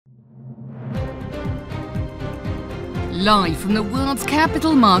Live from the world's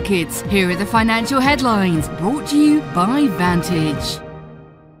capital markets, here are the financial headlines brought to you by Vantage.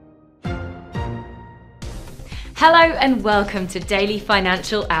 Hello and welcome to Daily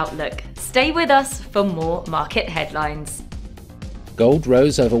Financial Outlook. Stay with us for more market headlines. Gold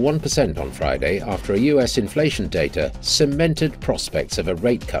rose over 1% on Friday after a US inflation data cemented prospects of a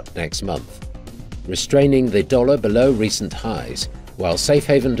rate cut next month, restraining the dollar below recent highs, while safe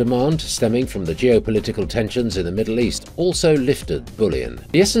haven demand stemming from the geopolitical tensions in the Middle East also lifted bullion.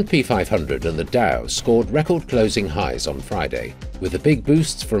 The S&P 500 and the Dow scored record closing highs on Friday, with the big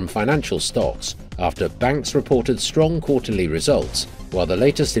boosts from financial stocks after banks reported strong quarterly results, while the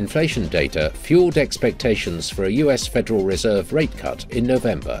latest inflation data fueled expectations for a US Federal Reserve rate cut in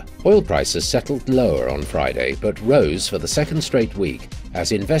November. Oil prices settled lower on Friday but rose for the second straight week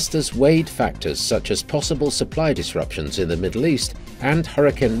as investors weighed factors such as possible supply disruptions in the Middle East and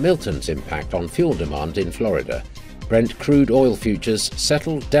Hurricane Milton's impact on fuel demand in Florida. Brent crude oil futures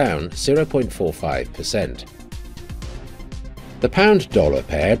settled down 0.45%. The pound-dollar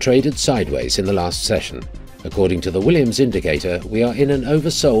pair traded sideways in the last session. According to the Williams indicator, we are in an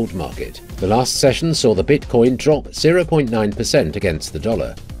oversold market. The last session saw the Bitcoin drop 0.9% against the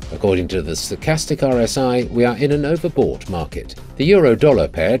dollar. According to the stochastic RSI, we are in an overbought market. The euro-dollar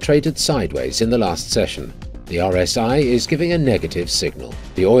pair traded sideways in the last session. The RSI is giving a negative signal.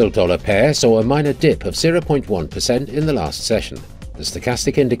 The oil-dollar pair saw a minor dip of 0.1% in the last session. The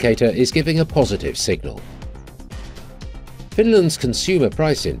stochastic indicator is giving a positive signal. Finland's consumer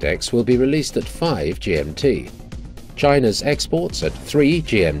price index will be released at 5 GMT. China's exports at 3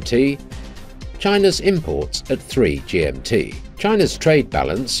 GMT. China's imports at 3 GMT. China's trade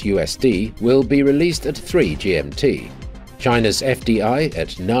balance, USD, will be released at 3 GMT. China's FDI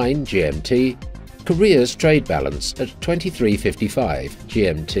at 9 GMT. Korea's trade balance at 23.55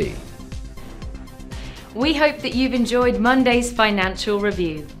 GMT. We hope that you've enjoyed Monday's financial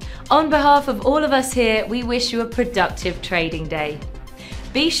review. On behalf of all of us here, we wish you a productive trading day.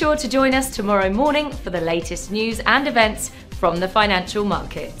 Be sure to join us tomorrow morning for the latest news and events from the financial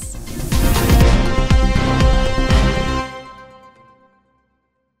markets.